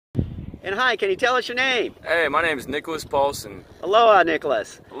And hi, can you tell us your name? Hey, my name is Nicholas Paulson. Aloha,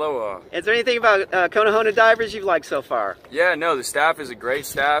 Nicholas. Aloha. Is there anything about Kona Honu divers you've liked so far? Yeah, no, the staff is a great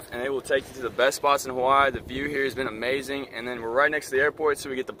staff, and they will take you to the best spots in Hawaii. The view here has been amazing, and then we're right next to the airport, so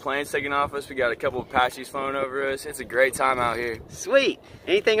we get the planes taken off us. We got a couple of Apaches flying over us. It's a great time out here. Sweet.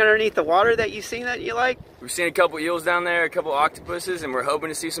 Anything underneath the water that you've seen that you like? We've seen a couple eels down there, a couple octopuses, and we're hoping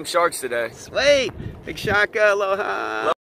to see some sharks today. Sweet. Big shaka, aloha.